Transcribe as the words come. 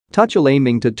Tuchel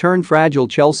aiming to turn fragile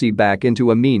Chelsea back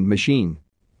into a mean machine.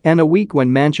 And a week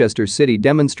when Manchester City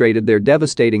demonstrated their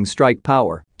devastating strike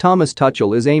power, Thomas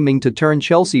Tuchel is aiming to turn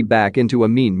Chelsea back into a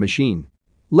mean machine.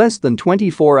 Less than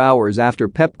 24 hours after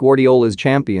Pep Guardiola's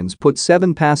champions put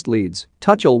 7 past leads,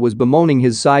 Tuchel was bemoaning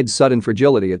his side's sudden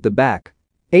fragility at the back.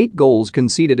 8 goals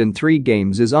conceded in 3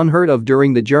 games is unheard of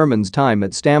during the Germans' time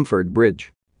at Stamford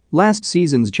Bridge. Last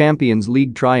season's Champions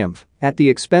League triumph, at the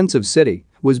expense of City,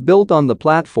 was built on the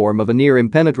platform of a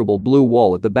near-impenetrable blue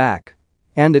wall at the back.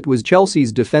 And it was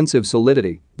Chelsea's defensive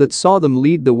solidity that saw them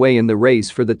lead the way in the race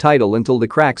for the title until the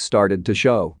cracks started to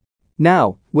show.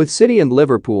 Now, with City and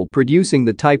Liverpool producing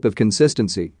the type of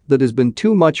consistency that has been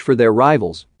too much for their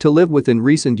rivals to live with in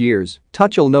recent years,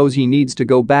 Tuchel knows he needs to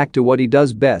go back to what he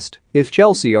does best if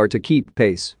Chelsea are to keep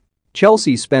pace.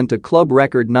 Chelsea spent a club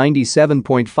record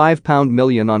 £97.5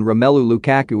 million on Romelu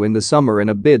Lukaku in the summer in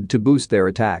a bid to boost their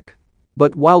attack.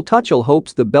 But while Tuchel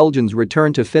hopes the Belgian's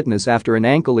return to fitness after an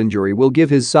ankle injury will give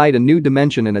his side a new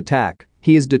dimension in attack,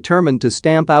 he is determined to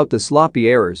stamp out the sloppy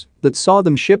errors that saw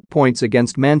them ship points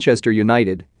against Manchester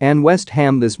United and West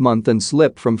Ham this month and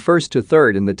slip from first to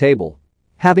third in the table.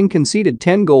 Having conceded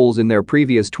 10 goals in their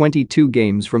previous 22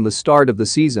 games from the start of the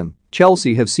season,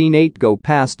 Chelsea have seen 8 go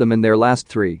past them in their last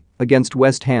 3, against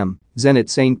West Ham, Zenit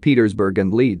St. Petersburg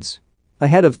and Leeds.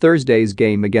 Ahead of Thursday's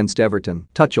game against Everton,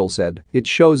 Tuchel said, "It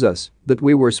shows us that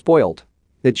we were spoilt.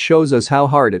 It shows us how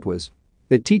hard it was.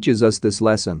 It teaches us this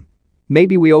lesson.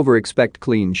 Maybe we overexpect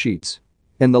clean sheets.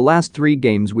 In the last 3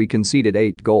 games we conceded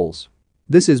 8 goals.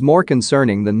 This is more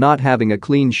concerning than not having a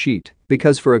clean sheet,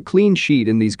 because for a clean sheet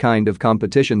in these kind of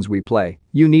competitions we play,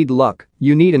 you need luck,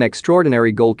 you need an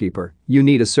extraordinary goalkeeper, you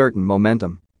need a certain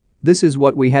momentum. This is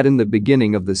what we had in the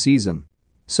beginning of the season.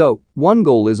 So, 1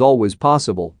 goal is always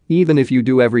possible, even if you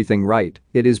do everything right,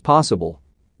 it is possible.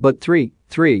 But 3,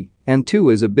 and 2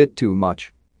 is a bit too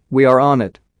much. We are on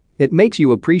it." It makes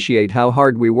you appreciate how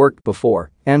hard we worked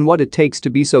before and what it takes to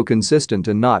be so consistent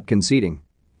and not conceding.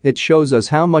 It shows us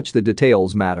how much the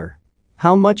details matter.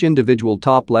 How much individual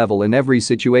top level in every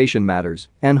situation matters,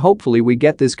 and hopefully we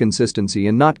get this consistency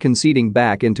in not conceding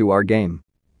back into our game.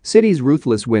 City's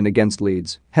ruthless win against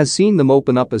Leeds has seen them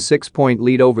open up a 6-point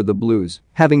lead over the Blues,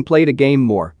 having played a game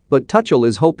more, but Tuchel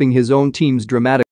is hoping his own team's dramatic